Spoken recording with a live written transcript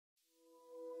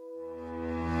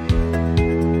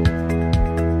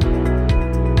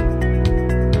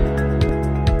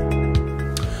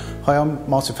Hi, I'm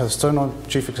Martin Featherstone. I'm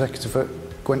Chief Executive at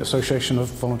Gwent Association of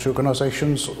Voluntary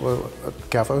Organisations, or at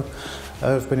GAVO.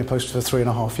 I've been in post for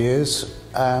 3.5 years.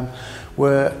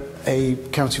 We're a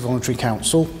county voluntary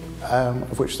council,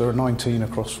 of which there are 19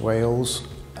 across Wales.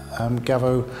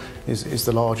 GAVO is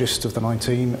the largest of the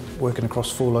 19, working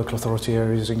across 4 local authority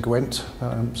areas in Gwent,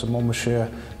 so Monmouthshire,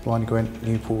 Blaenau Gwent,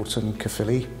 Newport and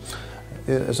Caerphilly.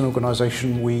 As an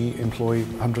organisation, we employ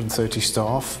 130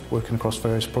 staff working across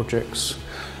various projects.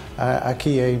 Our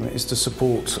key aim is to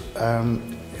support,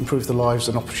 improve the lives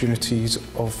and opportunities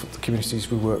of the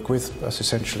communities we work with. That's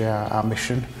essentially our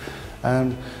mission.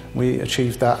 We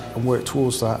achieve that and work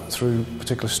towards that through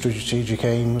particular strategic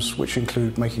aims, which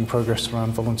include making progress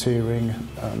around volunteering,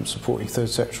 supporting third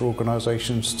sector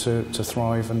organisations to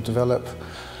thrive and develop.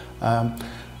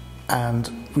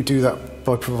 And we do that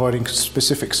by providing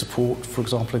specific support, for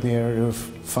example, in the area of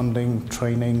funding,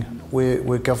 training.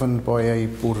 We're governed by a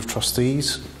board of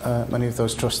trustees. Many of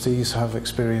those trustees have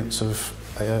experience of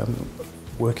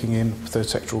working in third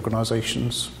sector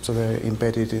organisations, so they're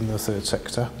embedded in the third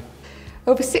sector.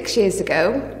 Over 6 years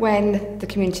ago, when the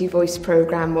Community Voice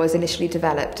programme was initially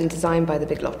developed and designed by the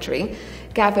Big Lottery,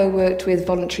 GAVO worked with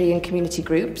voluntary and community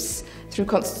groups through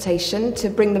consultation to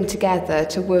bring them together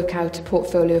to work out a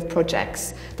portfolio of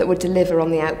projects that would deliver on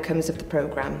the outcomes of the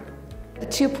programme. The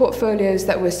 2 portfolios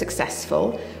that were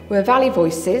successful were Valley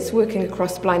Voices, working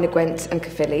across Blaenau Gwent and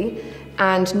Caerphilly,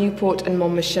 and Newport and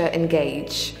Monmouthshire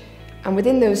Engage. And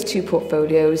within those 2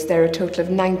 portfolios, there are a total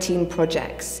of 19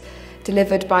 projects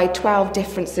delivered by 12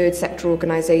 different third sector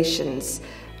organisations,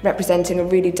 representing a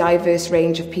really diverse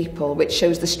range of people, which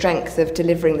shows the strength of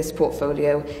delivering this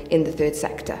portfolio in the third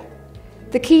sector.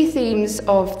 The key themes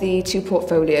of the 2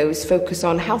 portfolios focus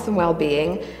on health and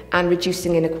well-being and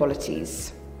reducing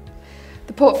inequalities.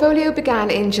 The portfolio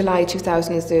began in July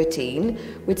 2013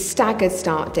 with staggered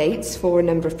start dates for a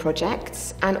number of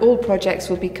projects, and all projects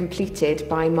will be completed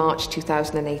by March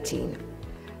 2018.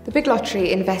 The Big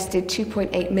Lottery invested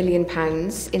 £2.8 million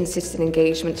in citizen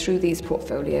engagement through these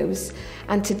portfolios,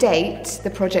 and to date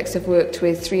the projects have worked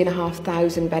with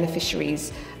 3,500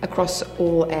 beneficiaries across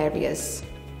all areas.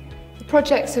 The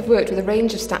projects have worked with a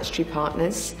range of statutory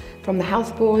partners, from the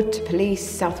Health Board to Police,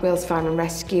 South Wales Fire and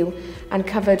Rescue, and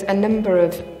covered a number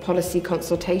of policy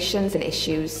consultations and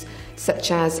issues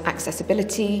such as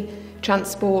accessibility,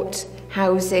 transport,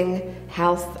 housing,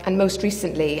 health, and most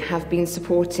recently have been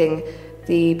supporting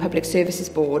the Public Services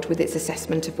Board with its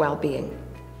assessment of well-being.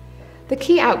 The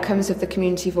key outcomes of the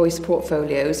Community Voice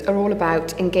portfolios are all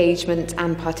about engagement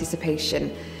and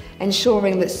participation,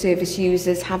 ensuring that service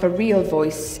users have a real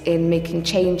voice in making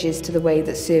changes to the way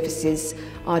that services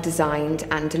are designed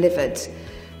and delivered.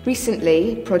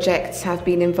 Recently, projects have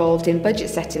been involved in budget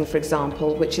setting, for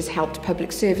example, which has helped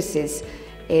public services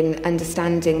in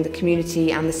understanding the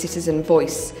community and the citizen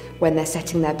voice when they're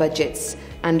setting their budgets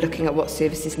and looking at what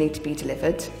services need to be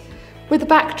delivered. With the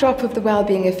backdrop of the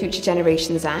Wellbeing of Future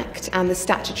Generations Act and the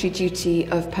statutory duty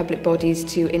of public bodies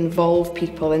to involve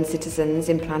people and citizens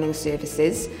in planning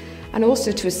services, and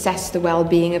also to assess the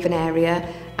well-being of an area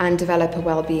and develop a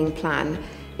well-being plan,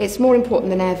 it's more important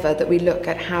than ever that we look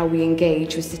at how we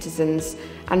engage with citizens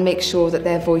and make sure that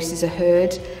their voices are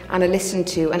heard and are listened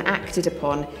to and acted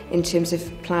upon in terms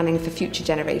of planning for future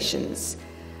generations.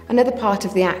 Another part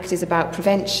of the Act is about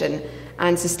prevention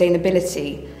and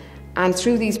sustainability, and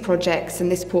through these projects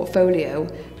and this portfolio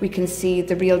we can see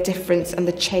the real difference and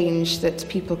the change that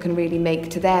people can really make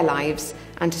to their lives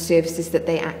and to services that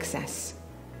they access.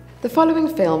 The following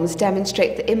films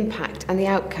demonstrate the impact and the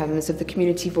outcomes of the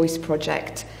Community Voice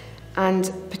project,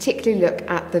 and particularly look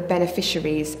at the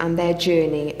beneficiaries and their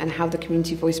journey and how the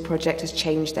Community Voice project has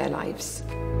changed their lives.